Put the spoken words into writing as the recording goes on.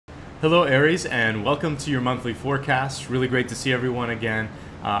Hello Aries, and welcome to your monthly forecast. Really great to see everyone again.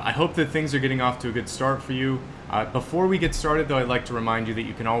 I hope that things are getting off to a good start for you. Before we get started though, I'd like to remind you that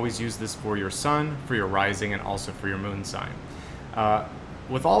you can always use this for your sun, for your rising, and also for your moon sign.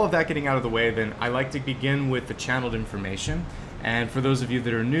 With all of that getting out of the way, then I like to begin with the channeled information. And for those of you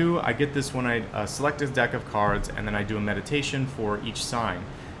that are new, I get this when I select a deck of cards and then I do a meditation for each sign.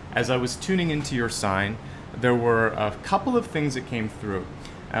 As I was tuning into your sign, there were a couple of things that came through.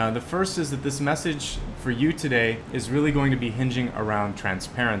 The first is that this message for you today is really going to be hinging around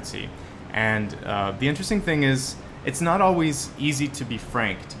transparency. And the interesting thing is, it's not always easy to be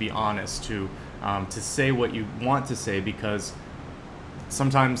frank, to be honest, to say what you want to say, because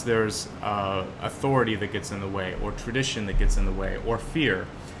sometimes there's authority that gets in the way, or tradition that gets in the way, or fear.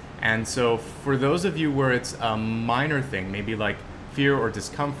 And so for those of you where it's a minor thing, maybe like fear or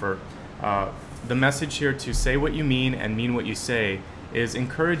discomfort, the message here to say what you mean and mean what you say is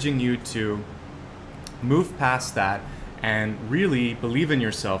encouraging you to move past that and really believe in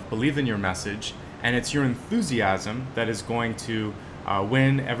yourself, believe in your message, and it's your enthusiasm that is going to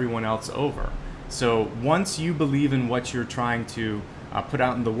win everyone else over. So once you believe in what you're trying to put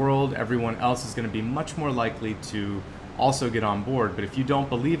out in the world, everyone else is going to be much more likely to also get on board. But if you don't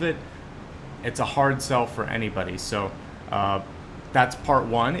believe it, it's a hard sell for anybody. So that's part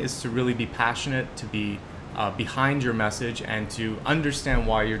one, is to really be passionate, to be behind your message, and to understand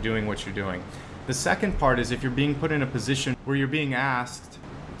why you're doing what you're doing. The second part is if you're being put in a position where you're being asked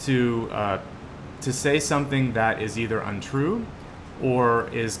to say something that is either untrue or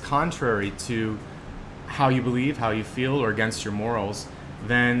is contrary to how you believe, how you feel, or against your morals,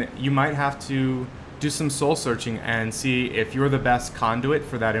 then you might have to do some soul searching and see if you're the best conduit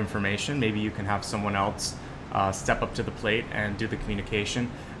for that information. Maybe you can have someone else step up to the plate and do the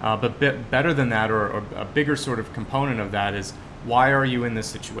communication. But better than that, or a bigger sort of component of that, is why are you in this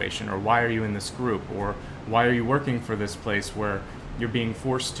situation, or why are you in this group, or why are you working for this place where you're being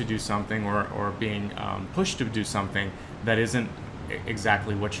forced to do something, or being pushed to do something that isn't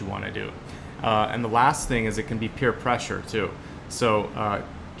exactly what you want to do. And the last thing is it can be peer pressure too. So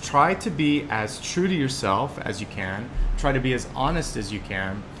try to be as true to yourself as you can, try to be as honest as you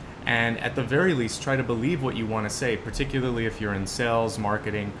can, and at the very least try to believe what you want to say, particularly if you're in sales,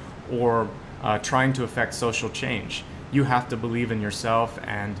 marketing, or trying to affect social change. You have to believe in yourself,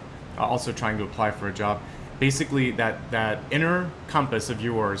 and also trying to apply for a job. Basically, that inner compass of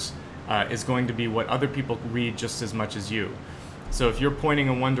yours is going to be what other people read just as much as you. So if you're pointing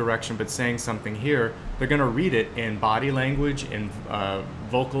in one direction but saying something here, they're going to read it in body language, in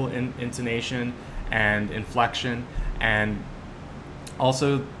vocal intonation and inflection, and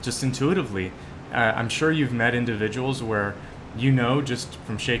also just intuitively. I'm sure you've met individuals where you know just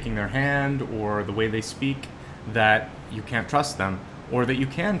from shaking their hand or the way they speak that you can't trust them, or that you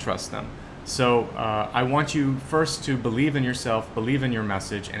can trust them. So I want you first to believe in yourself, believe in your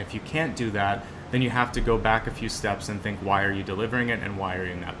message, and if you can't do that, then you have to go back a few steps and think, why are you delivering it, and why are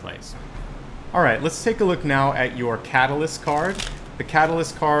you in that place? All right, let's take a look now at your Catalyst card. The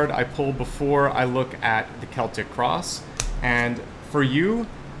Catalyst card I pulled before I look at the Celtic Cross. And for you,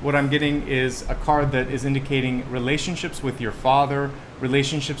 what I'm getting is a card that is indicating relationships with your father,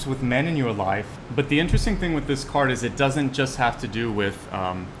 relationships with men in your life. But the interesting thing with this card is it doesn't just have to do with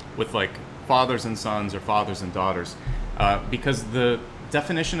like fathers and sons, or fathers and daughters, because the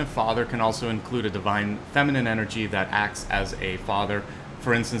definition of father can also include a divine feminine energy that acts as a father.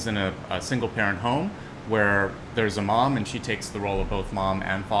 For instance, in a single parent home where there's a mom and she takes the role of both mom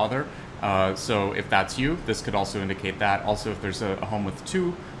and father. So if that's you, this could also indicate that. Also, if there's a home with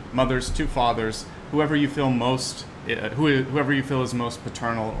two mothers, two fathers, whoever you feel is most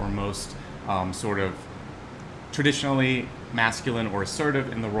paternal, or most sort of traditionally masculine or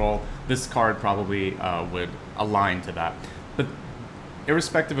assertive in the role, this card probably would align to that. But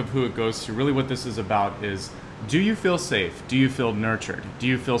irrespective of who it goes to, really what this is about is, do you feel safe? Do you feel nurtured? Do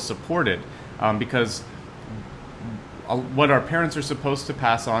you feel supported? Because what our parents are supposed to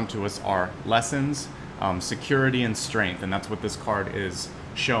pass on to us are lessons, security, and strength, and that's what this card is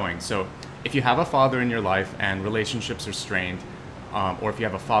showing. So if you have a father in your life and relationships are strained, or if you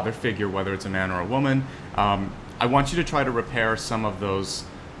have a father figure, whether it's a man or a woman, I want you to try to repair some of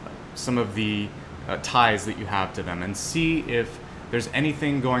the ties that you have to them, and see if there's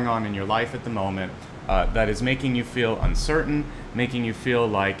anything going on in your life at the moment that is making you feel uncertain, making you feel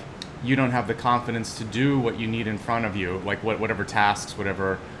like you don't have the confidence to do what you need in front of you, like whatever tasks,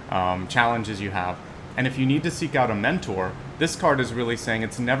 whatever challenges you have. And if you need to seek out a mentor, this card is really saying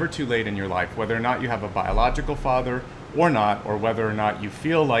it's never too late in your life, whether or not you have a biological father or not, or whether or not you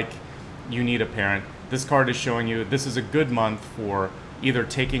feel like you need a parent. This card is showing you this is a good month for either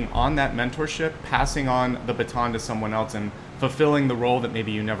taking on that mentorship, passing on the baton to someone else and fulfilling the role that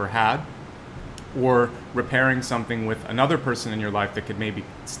maybe you never had, or repairing something with another person in your life that could maybe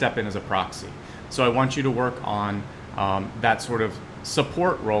step in as a proxy. So I want you to work on that sort of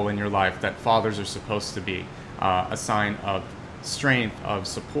support role in your life that fathers are supposed to be, a sign of strength, of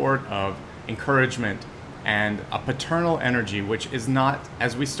support, of encouragement, and a paternal energy, which is not,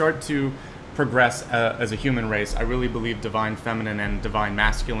 as we start to progress as a human race, I really believe divine feminine and divine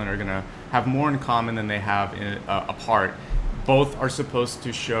masculine are going to have more in common than they have apart. Both are supposed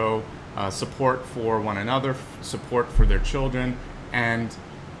to show support for one another, support for their children, and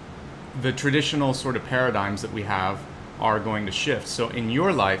the traditional sort of paradigms that we have are going to shift. So in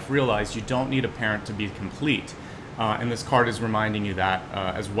your life, realize you don't need a parent to be complete. And this card is reminding you that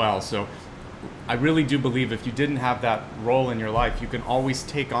as well. So I really do believe if you didn't have that role in your life, you can always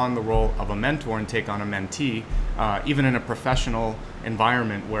take on the role of a mentor and take on a mentee, even in a professional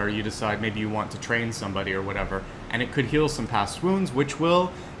environment where you decide maybe you want to train somebody or whatever. And it could heal some past wounds, which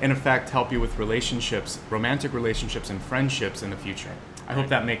will, in effect, help you with relationships, romantic relationships and friendships in the future. I hope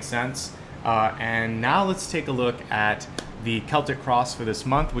that makes sense. And now let's take a look at the Celtic Cross for this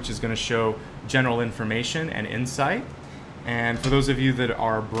month, which is going to show general information and insight. And for those of you that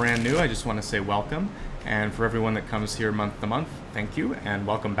are brand new, I just want to say welcome. And for everyone that comes here month to month, thank you and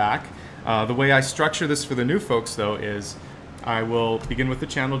welcome back. The way I structure this for the new folks, though, is I will begin with the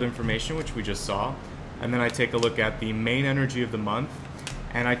channeled information, which we just saw, and then I take a look at the main energy of the month.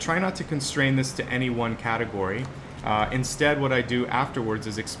 And I try not to constrain this to any one category. Instead, what I do afterwards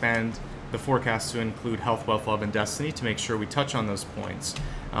is expand the forecast to include health, wealth, love, and destiny to make sure we touch on those points.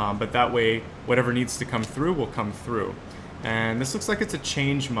 But that way, whatever needs to come through will come through. And this looks like it's a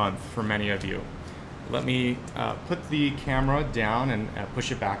change month for many of you. Let me put the camera down and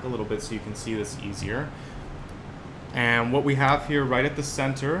push it back a little bit so you can see this easier. And what we have here right at the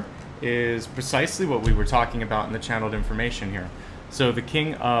center is precisely what we were talking about in the channeled information here. So the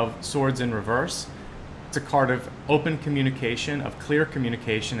King of Swords in reverse. It's a card of open communication, of clear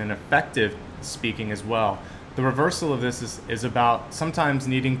communication, and effective speaking as well. The reversal of this is about sometimes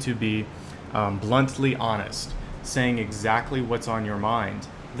needing to be bluntly honest, saying exactly what's on your mind.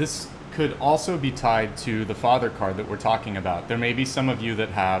 This could also be tied to the father card that we're talking about. There may be some of you that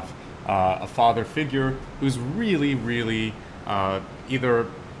have a father figure who's really, really either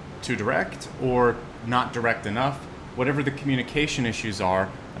too direct or not direct enough. Whatever the communication issues are,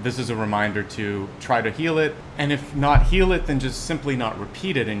 this is a reminder to try to heal it. And if not heal it, then just simply not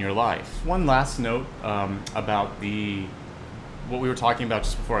repeat it in your life. One last note about what we were talking about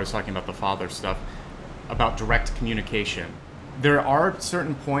just before I was talking about the father stuff, about direct communication. There are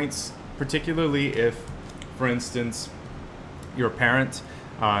certain points, particularly if, for instance, you're a parent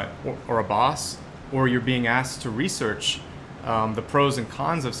or a boss, or you're being asked to research the pros and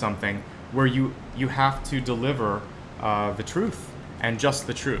cons of something, where you have to deliver the truth and just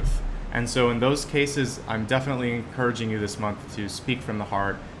the truth. And so in those cases, I'm definitely encouraging you this month to speak from the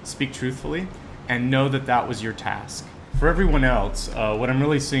heart, speak truthfully, and know that that was your task. For everyone else, what I'm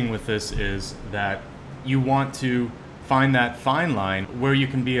really seeing with this is that you want to find that fine line where you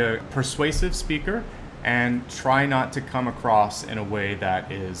can be a persuasive speaker and try not to come across in a way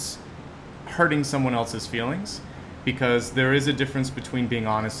that is hurting someone else's feelings, because there is a difference between being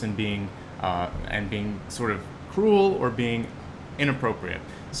honest and being sort of cruel or being inappropriate.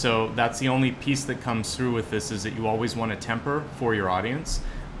 So that's the only piece that comes through with this, is that you always want to temper for your audience,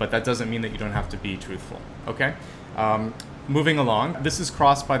 but that doesn't mean that you don't have to be truthful, okay? Moving along, this is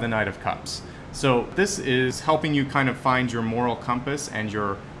crossed by the Knight of Cups. So this is helping you kind of find your moral compass and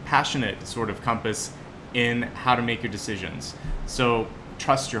your passionate sort of compass in how to make your decisions. So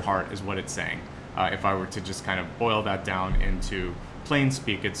trust your heart is what it's saying. If I were to just kind of boil that down into plain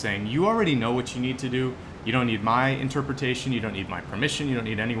speak, it's saying you already know what you need to do. You don't need my interpretation, you don't need my permission, you don't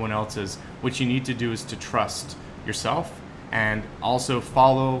need anyone else's. What you need to do is to trust yourself and also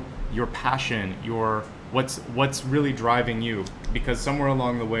follow your passion, what's really driving you, because somewhere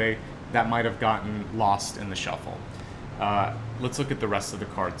along the way that might have gotten lost in the shuffle. Let's look at the rest of the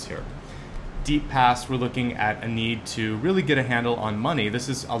cards here. Deep past, we're looking at a need to really get a handle on money. This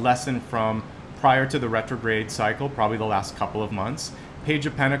is a lesson from prior to the retrograde cycle, probably the last couple of months. Page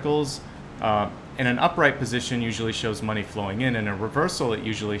of Pentacles, in an upright position usually shows money flowing in. In a reversal, it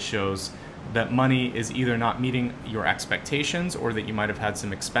usually shows that money is either not meeting your expectations, or that you might have had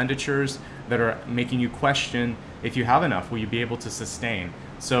some expenditures that are making you question if you have enough, will you be able to sustain?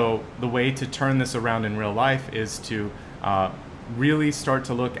 So the way to turn this around in real life is to really start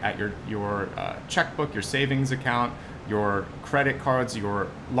to look at your checkbook, your savings account, your credit cards, your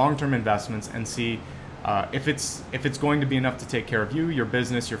long-term investments, and see if it's going to be enough to take care of you, your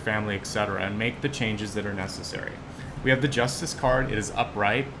business, your family, etc., and make the changes that are necessary. We have the Justice card. It is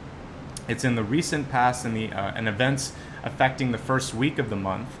upright. It's in the recent past and events affecting the first week of the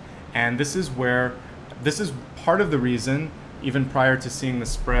month, and this is part of the reason, even prior to seeing the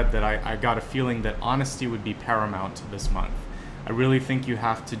spread, that I got a feeling that honesty would be paramount this month. I really think you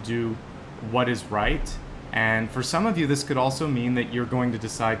have to do what is right, and for some of you this could also mean that you're going to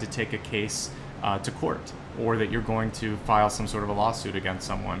decide to take a case to court, or that you're going to file some sort of a lawsuit against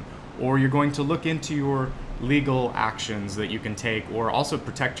someone, or you're going to look into your legal actions that you can take, or also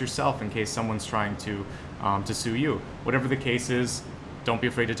protect yourself in case someone's trying to sue you. Whatever the case is, don't be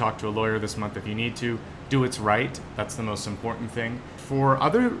afraid to talk to a lawyer this month if you need to. Do what's right. That's the most important thing. For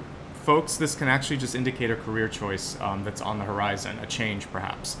other folks, this can actually just indicate a career choice that's on the horizon, a change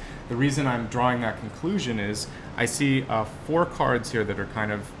perhaps. The reason I'm drawing that conclusion is I see 4 cards here that are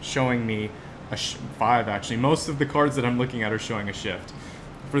kind of showing me 5 actually. Most of the cards that I'm looking at are showing a shift.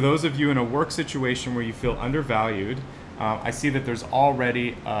 For those of you in a work situation where you feel undervalued, I see that there's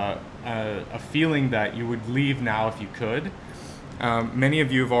already a feeling that you would leave now if you could. Many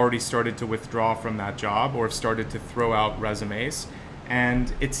of you have already started to withdraw from that job or have started to throw out resumes.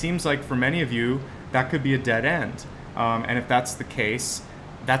 And it seems like for many of you, that could be a dead end. And if that's the case,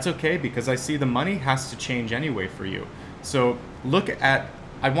 that's okay, because I see the money has to change anyway for you. So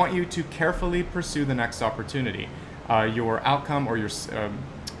I want you to carefully pursue the next opportunity. Your outcome, or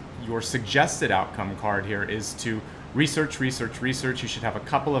your suggested outcome card here is to research. You should have a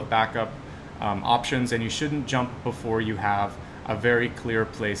couple of backup options, and you shouldn't jump before you have a very clear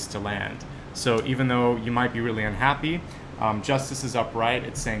place to land. So even though you might be really unhappy, Justice is upright.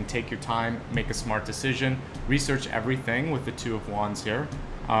 It's saying take your time, make a smart decision, research everything with the 2 of Wands here,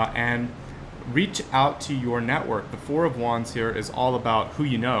 and reach out to your network. The 4 of Wands here is all about who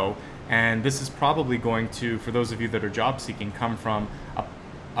you know, and this is probably going to, for those of you that are job seeking, come from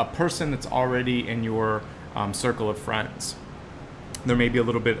a person that's already in your circle of friends. There may be a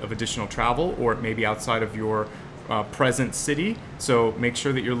little bit of additional travel, or it may be outside of your present city, so make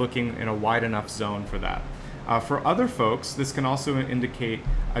sure that you're looking in a wide enough zone for that. For other folks, this can also indicate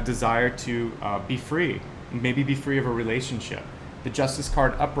a desire to be free, maybe be free of a relationship. The Justice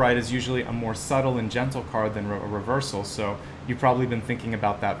card upright is usually a more subtle and gentle card than a reversal, so you've probably been thinking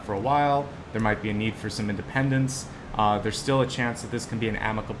about that for a while. There might be a need for some independence. There's still a chance that this can be an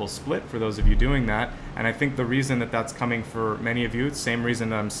amicable split for those of you doing that, and I think the reason that that's coming for many of you, same reason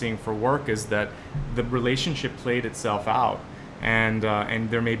that I'm seeing for work, is that the relationship played itself out, and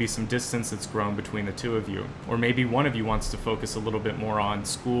there may be some distance that's grown between the 2 of you, or maybe one of you wants to focus a little bit more on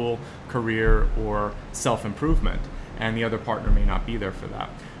school, career, or self-improvement, and the other partner may not be there for that.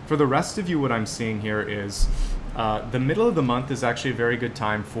 For the rest of you, what I'm seeing here is the middle of the month is actually a very good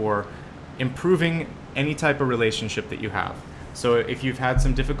time for improving any type of relationship that you have. So if you've had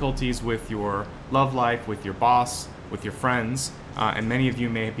some difficulties with your love life, with your boss, with your friends, and many of you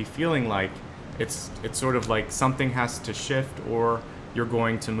may be feeling like it's sort of like something has to shift or you're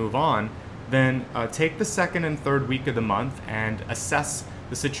going to move on, then take the 2nd and 3rd week of the month and assess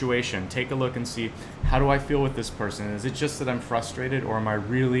the situation. Take a look and see, how do I feel with this person? Is it just that I'm frustrated, or am I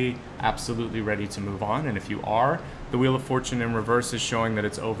really absolutely ready to move on? And if you are, the Wheel of Fortune in reverse is showing that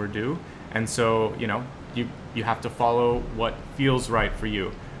it's overdue. And so, you have to follow what feels right for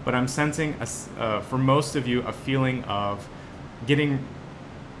you. But I'm sensing, for most of you, a feeling of getting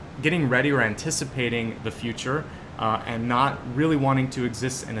ready or anticipating the future, and not really wanting to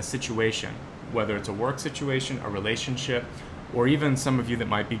exist in a situation, whether it's a work situation, a relationship, or even some of you that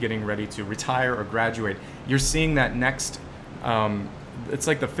might be getting ready to retire or graduate. You're seeing that next, it's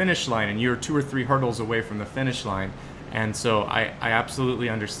like the finish line, and you're 2 or 3 hurdles away from the finish line. And so I absolutely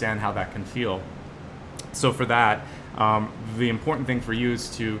understand how that can feel. So for that, the important thing for you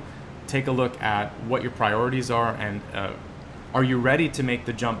is to take a look at what your priorities are, and are you ready to make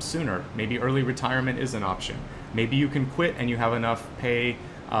the jump sooner? Maybe early retirement is an option. Maybe you can quit and you have enough pay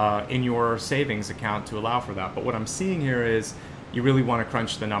in your savings account to allow for that. But what I'm seeing here is you really want to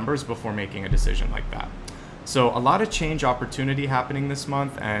crunch the numbers before making a decision like that. So a lot of change opportunity happening this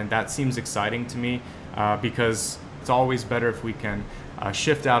month, and that seems exciting to me, because it's always better if we can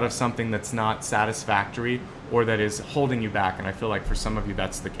shift out of something that's not satisfactory or that is holding you back, and I feel like for some of you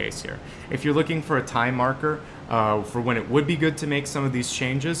that's the case here. If you're looking for a time marker for when it would be good to make some of these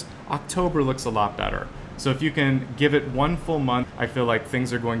changes, October looks a lot better. So if you can give it 1 full month, I feel like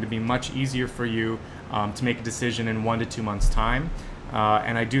things are going to be much easier for you to make a decision in 1 to 2 months' time,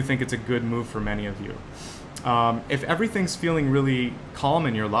 and I do think it's a good move for many of you. If everything's feeling really calm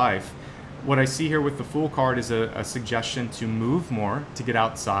in your life, what I see here with the Fool card is a suggestion to move more, to get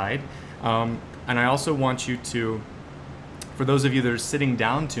outside. And I also want you to, for those of you that are sitting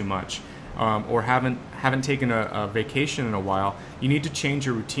down too much, or haven't taken a vacation in a while, you need to change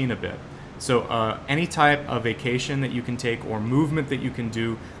your routine a bit. So any type of vacation that you can take or movement that you can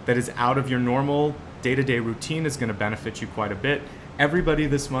do that is out of your normal day-to-day routine is going to benefit you quite a bit. Everybody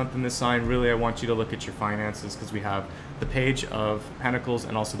this month in this sign, really, I want you to look at your finances, because we have the Page of Pentacles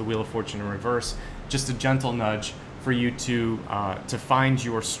and also the Wheel of Fortune in reverse. Just a gentle nudge for you to find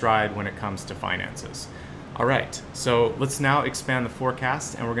your stride when it comes to finances. All right, so let's now expand the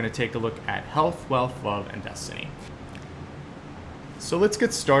forecast, and we're going to take a look at health, wealth, love, and destiny. So let's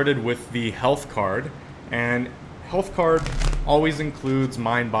get started with the health card. And health card always includes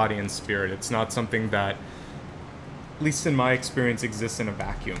mind, body, and spirit. It's not something that, at least in my experience, exists in a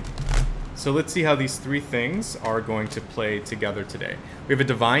vacuum. So let's see how these three things are going to play together today. We have a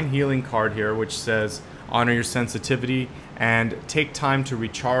divine healing card here, which says honor your sensitivity and take time to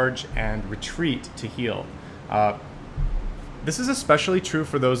recharge and retreat to heal. This is especially true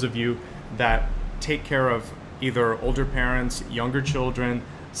for those of you that take care of either older parents, younger children,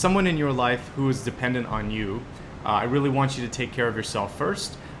 someone in your life who is dependent on you. I really want you to take care of yourself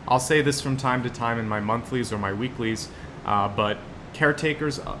first. I'll say this from time to time in my monthlies or my weeklies, but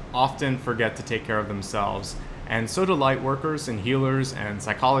caretakers often forget to take care of themselves, and so do light workers and healers and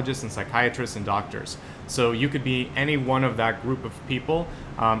psychologists and psychiatrists and doctors. So you could be any one of that group of people.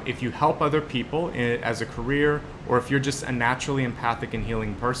 If you help other people as a career, or if you're just a naturally empathic and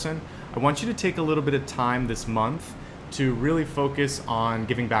healing person, I want you to take a little bit of time this month to really focus on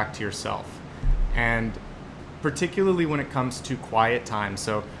giving back to yourself, and particularly when it comes to quiet time.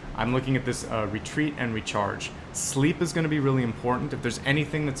 So I'm looking at this retreat and recharge. Sleep is going to be really important. If there's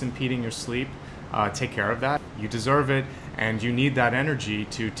anything that's impeding your sleep, take care of that. You deserve it, and you need that energy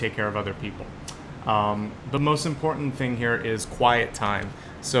to take care of other people. The most important thing here is quiet time.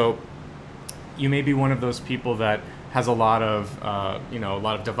 So you may be one of those people that has a lot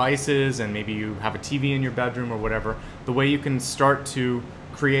of devices, and maybe you have a TV in your bedroom or whatever. The way you can start to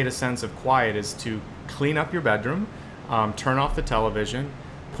create a sense of quiet is to clean up your bedroom, turn off the television,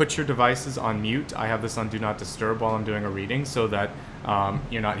 put your devices on mute. I have this on Do Not Disturb while I'm doing a reading, so that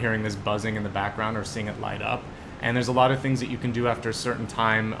you're not hearing this buzzing in the background or seeing it light up. And there's a lot of things that you can do after a certain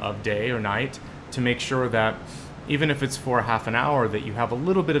time of day or night to make sure that, even if it's for half an hour, that you have a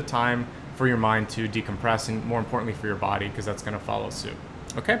little bit of time for your mind to decompress, and more importantly for your body, because that's going to follow suit.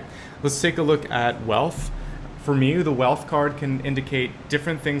 Okay, let's take a look at wealth. For me, the wealth card can indicate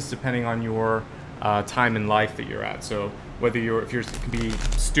different things depending on your time in life that you're at. So whether it can be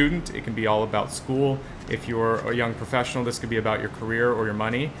student, it can be all about school. If you're a young professional, this could be about your career or your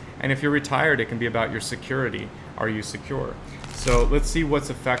money. And if you're retired, it can be about your security. Are you secure? So let's see what's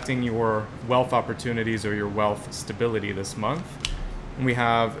affecting your wealth opportunities or your wealth stability this month. And we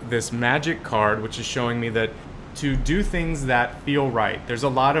have this magic card, which is showing me that to do things that feel right. There's a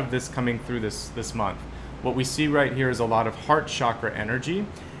lot of this coming through this month. What we see right here is a lot of heart chakra energy,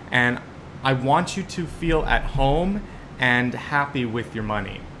 and I want you to feel at home and happy with your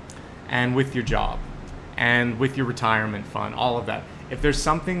money and with your job and with your retirement fund, all of that. If there's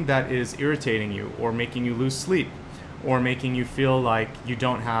something that is irritating you or making you lose sleep or making you feel like you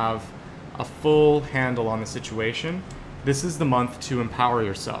don't have a full handle on the situation, this is the month to empower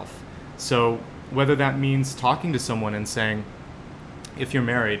yourself. So whether that means talking to someone and saying, if you're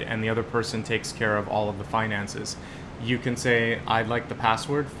married and the other person takes care of all of the finances, you can say, I'd like the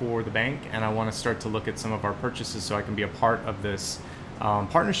password for the bank, and I want to start to look at some of our purchases so I can be a part of this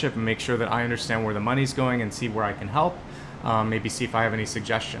partnership and make sure that I understand where the money's going and see where I can help, maybe see if I have any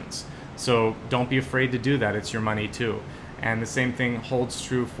suggestions. So don't be afraid to do that. It's your money too. And the same thing holds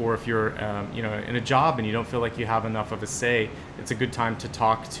true for if you're in a job and you don't feel like you have enough of a say. It's a good time to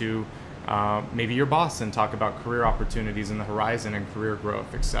talk to maybe your boss and talk about career opportunities in the horizon and career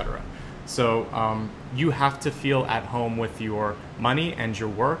growth, etc. So you have to feel at home with your money and your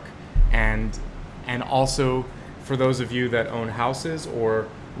work, and also for those of you that own houses or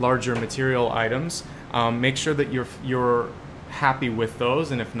larger material items, make sure that you're happy with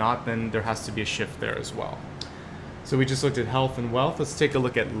those, and if not, then there has to be a shift there as well. So we just looked at health and wealth. Let's take a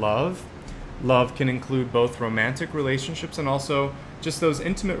look at love. Love can include both romantic relationships and also just those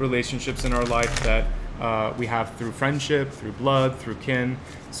intimate relationships in our life that we have through friendship, through blood, through kin.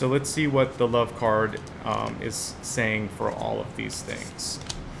 So let's see what the love card is saying for all of these things.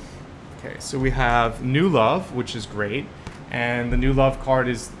 Okay, so we have new love, which is great. And the new love card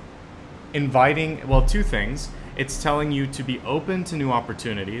is inviting, well, two things. It's telling you to be open to new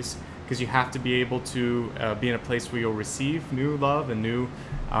opportunities, because you have to be able to be in a place where you'll receive new love and new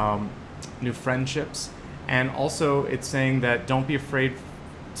friendships. And also it's saying that don't be afraid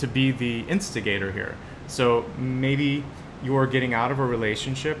to be the instigator here. So maybe you're getting out of a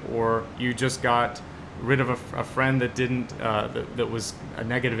relationship, or you just got rid of a friend that didn't that was a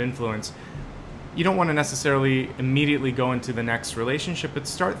negative influence. You don't want to necessarily immediately go into the next relationship, but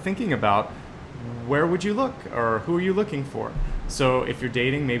start thinking about where would you look, or who are you looking for. So if you're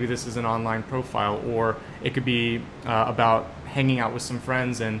dating, maybe this is an online profile, or it could be about hanging out with some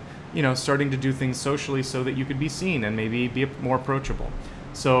friends and, you know, starting to do things socially so that you could be seen and maybe be more approachable.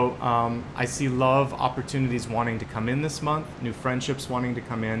 So I see love opportunities wanting to come in this month, new friendships wanting to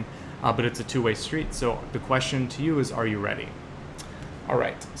come in, but it's a two-way street. So the question to you is, are you ready? All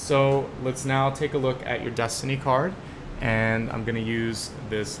right, so let's now take a look at your Destiny card. And I'm going to use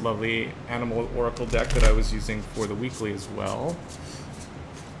this lovely Animal Oracle deck that I was using for the weekly as well.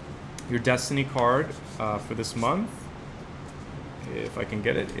 Your Destiny card for this month, if I can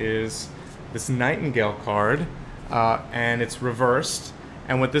get it, is this Nightingale card, and it's reversed.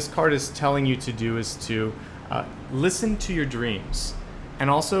 And what this card is telling you to do is to listen to your dreams, and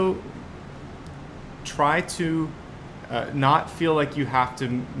also try to not feel like you have to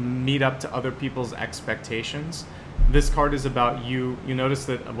meet up to other people's expectations. This card is about you. You notice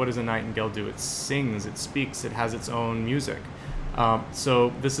that what does a nightingale do? It sings, it speaks, it has its own music.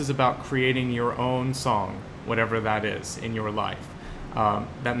 So this is about creating your own song, whatever that is in your life.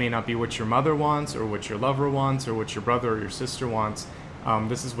 That may not be what your mother wants, or what your lover wants, or what your brother or your sister wants.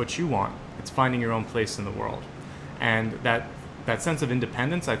 This is what you want. It's finding your own place in the world. And that sense of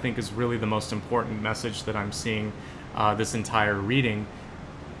independence, I think, is really the most important message that I'm seeing this entire reading,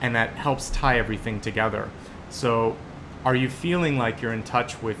 and that helps tie everything together. So are you feeling like you're in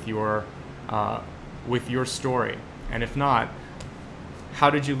touch with your story? And if not, how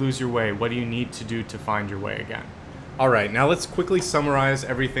did you lose your way? What do you need to do to find your way again? All right, now let's quickly summarize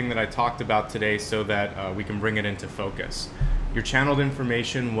everything that I talked about today so that we can bring it into focus. Your channeled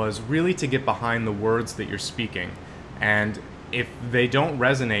information was really to get behind the words that you're speaking. And if they don't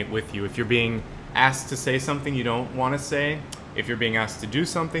resonate with you, if you're being asked to say something you don't want to say, if you're being asked to do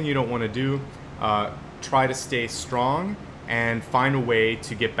something you don't want to do, try to stay strong and find a way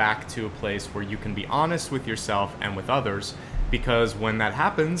to get back to a place where you can be honest with yourself and with others, because when that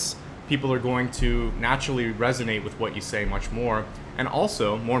happens, people are going to naturally resonate with what you say much more. And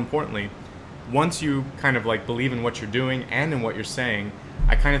also, more importantly, once you kind of like believe in what you're doing and in what you're saying,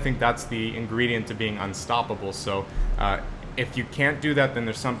 I kind of think that's the ingredient to being unstoppable. So if you can't do that, then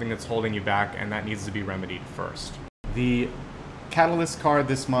there's something that's holding you back, and that needs to be remedied first. The Catalyst card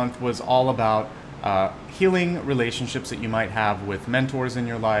this month was all about healing relationships that you might have with mentors in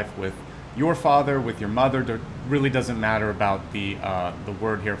your life, with your father, with your mother. It really doesn't matter about the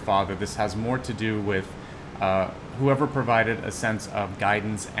word here, father. This has more to do with whoever provided a sense of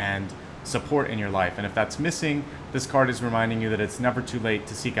guidance and support in your life. And if that's missing, this card is reminding you that it's never too late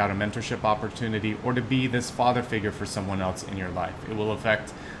to seek out a mentorship opportunity or to be this father figure for someone else in your life. It will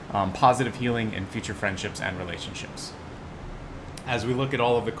affect positive healing in future friendships and relationships. As we look at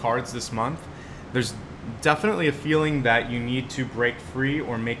all of the cards this month, there's definitely a feeling that you need to break free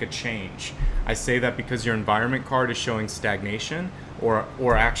or make a change. I say that because your environment card is showing stagnation,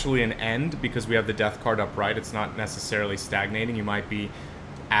 or actually an end, because we have the death card upright. It's not necessarily stagnating. You might be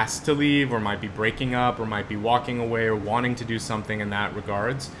asked to leave, or might be breaking up, or might be walking away, or wanting to do something in that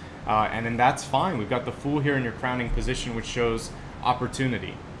regards. And then that's fine. We've got the Fool here in your crowning position, which shows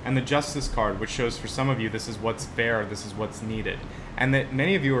opportunity. And the Justice card, which shows for some of you this is what's fair, this is what's needed. And that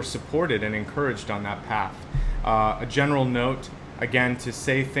many of you are supported and encouraged on that path. A general note, again, to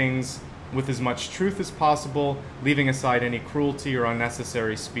say things with as much truth as possible, leaving aside any cruelty or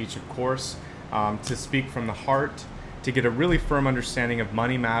unnecessary speech, of course, to speak from the heart, to get a really firm understanding of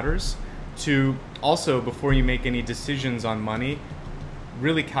money matters, to also, before you make any decisions on money,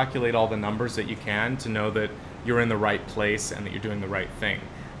 really calculate all the numbers that you can to know that you're in the right place and that you're doing the right thing.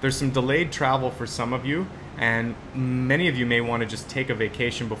 There's some delayed travel for some of you, and many of you may want to just take a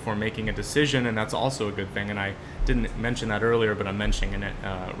vacation before making a decision, and that's also a good thing. And I didn't mention that earlier, but I'm mentioning it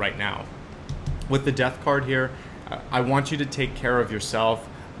right now. With the Death card here, I want you to take care of yourself.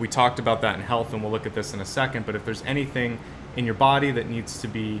 We talked about that in health, and we'll look at this in a second, but if there's anything in your body that needs to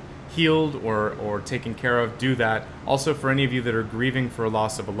be healed or taken care of, do that. Also, for any of you that are grieving for a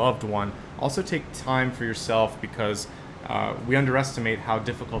loss of a loved one, also take time for yourself, because we underestimate how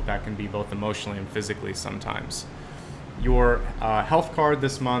difficult that can be, both emotionally and physically sometimes. Your health card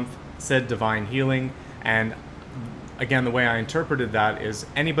this month said divine healing, and again, the way I interpreted that is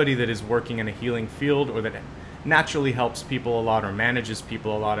anybody that is working in a healing field, or that naturally helps people a lot or manages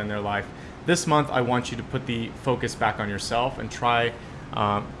people a lot in their life, this month I want you to put the focus back on yourself and try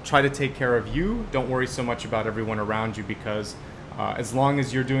to take care of you. Don't worry so much about everyone around you, because as long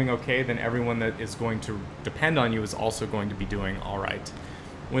as you're doing okay, then everyone that is going to depend on you is also going to be doing all right.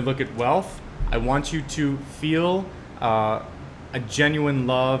 When we look at wealth, I want you to feel a genuine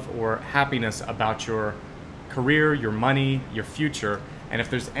love or happiness about your career, your money, your future. And if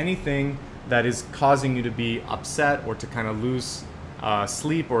there's anything that is causing you to be upset or to kind of lose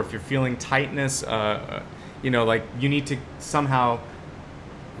sleep, or if you're feeling tightness, like you need to somehow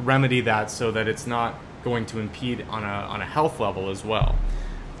remedy that so that it's not going to impede on a health level as well.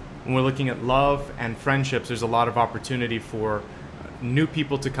 When we're looking at love and friendships, there's a lot of opportunity for new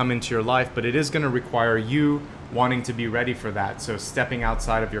people to come into your life, but it is going to require you wanting to be ready for that. So stepping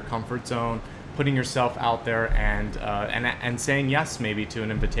outside of your comfort zone, putting yourself out there, and saying yes maybe to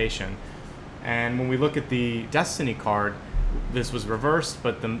an invitation. And when we look at the Destiny card, this was reversed,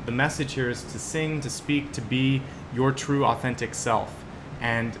 but the message here is to sing, to speak, to be your true authentic self.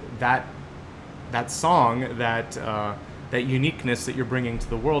 And that song, that uniqueness that you're bringing to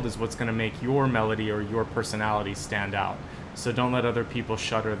the world is what's going to make your melody or your personality stand out. So don't let other people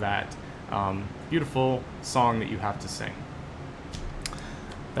shutter that beautiful song that you have to sing.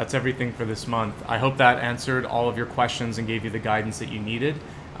 That's everything for this month. I hope that answered all of your questions and gave you the guidance that you needed.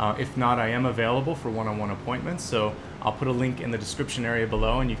 If not, I am available for one-on-one appointments, so I'll put a link in the description area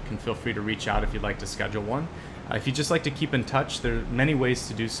below, and you can feel free to reach out if you'd like to schedule one. If you'd just like to keep in touch, there are many ways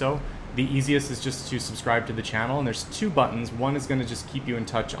to do so. The easiest is just to subscribe to the channel, and there's 2 buttons. One is going to just keep you in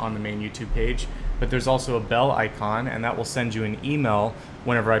touch on the main YouTube page, but there's also a bell icon, and that will send you an email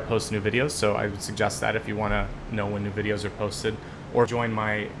whenever I post new videos, so I would suggest that if you want to know when new videos are posted. Or join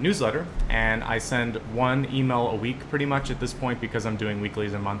my newsletter, and I send 1 email a week pretty much at this point because I'm doing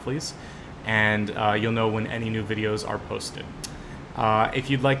weeklies and monthlies, and you'll know when any new videos are posted. If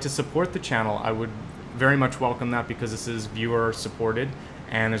you'd like to support the channel, I would very much welcome that because this is viewer supported,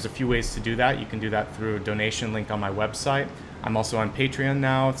 and there's a few ways to do that. You can do that through a donation link on my website. I'm also on Patreon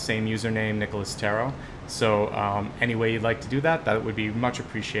now, same username, Nicholas Tarot. So any way you'd like to do that, that would be much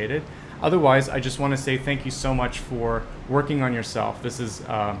appreciated. Otherwise, I just want to say thank you so much for working on yourself. This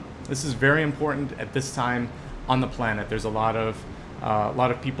is very important at this time on the planet. There's a lot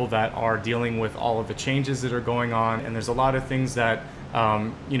of people that are dealing with all of the changes that are going on, and there's a lot of things that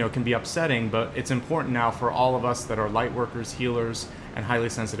can be upsetting. But it's important now for all of us that are light workers, healers, and highly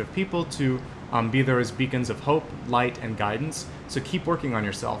sensitive people to be there as beacons of hope, light, and guidance. So keep working on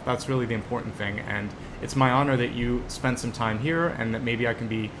yourself. That's really the important thing. And it's my honor that you spent some time here, and that maybe I can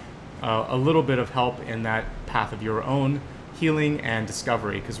be a little bit of help in that path of your own healing and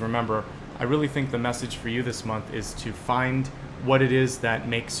discovery. Because remember, I really think the message for you this month is to find what it is that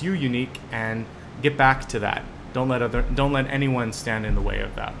makes you unique and get back to that. Don't let anyone stand in the way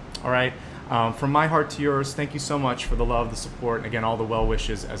of that. All right. From my heart to yours, thank you so much for the love, the support, and again, all the well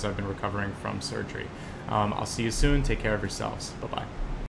wishes as I've been recovering from surgery. I'll see you soon. Take care of yourselves. Bye-bye.